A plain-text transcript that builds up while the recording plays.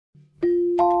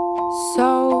So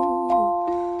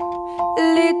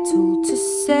little to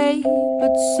say,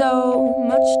 but so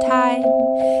much time.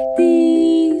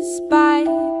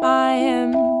 Despite my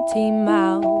empty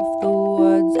mouth, the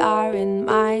words are in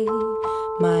my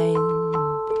mind.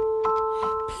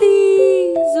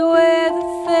 Please wear the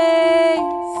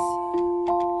face,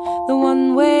 the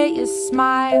one where you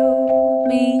smile,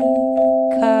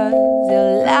 because you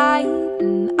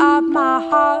lighten up my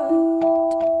heart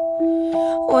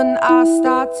when I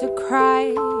start to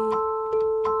cry.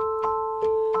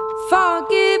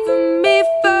 Forgive me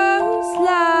first,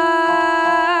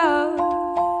 love,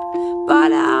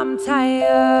 but I'm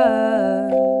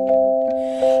tired.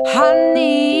 I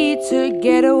need to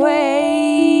get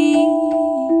away,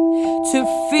 to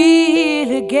feel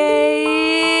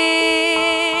again.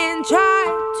 Try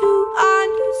to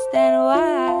understand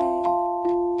why.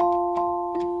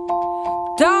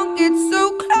 Don't get so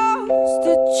close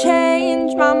to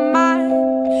change my mind.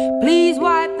 Please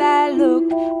wipe that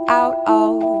look out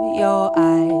of your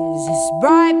eyes. It's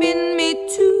bribing me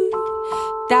to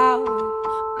doubt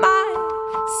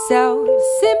myself.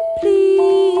 Simply,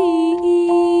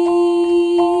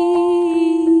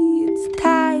 it's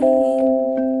time.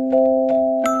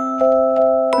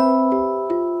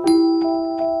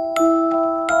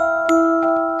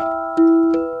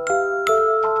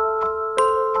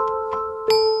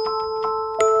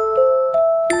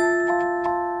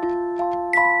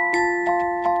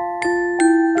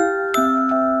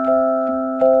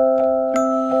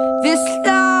 This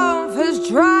love has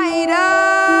dried up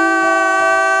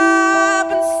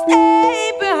and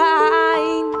stayed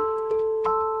behind.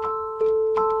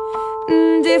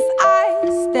 And if I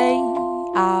stay,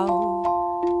 I'll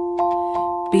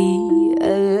be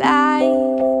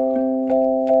alive.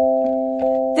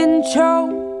 Then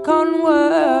choke on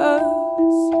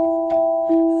words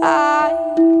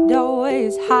I'd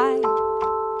always hide.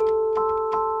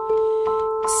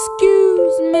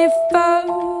 Excuse me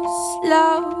first,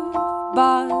 love,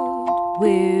 but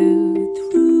we're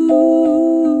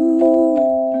through.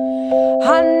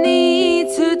 I need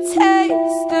to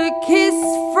taste a kiss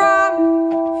from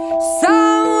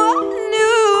someone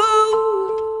new.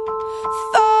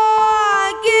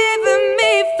 Forgive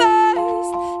me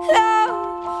first, love,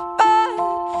 but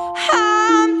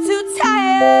I'm too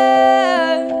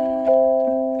tired.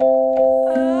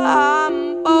 I'm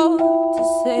bold to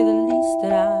say the least,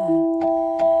 and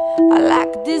I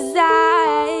lack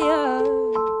desire.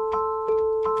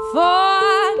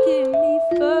 Forgive me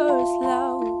first,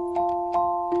 love.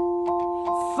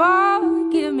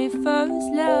 Forgive me first,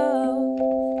 love.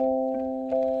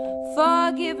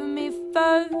 Forgive me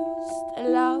first,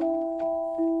 love.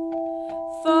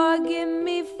 Forgive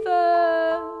me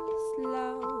first,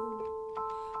 love.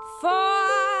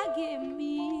 Forgive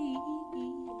me.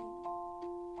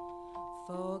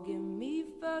 Forgive me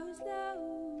first, love.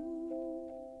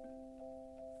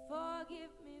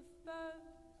 Forgive me.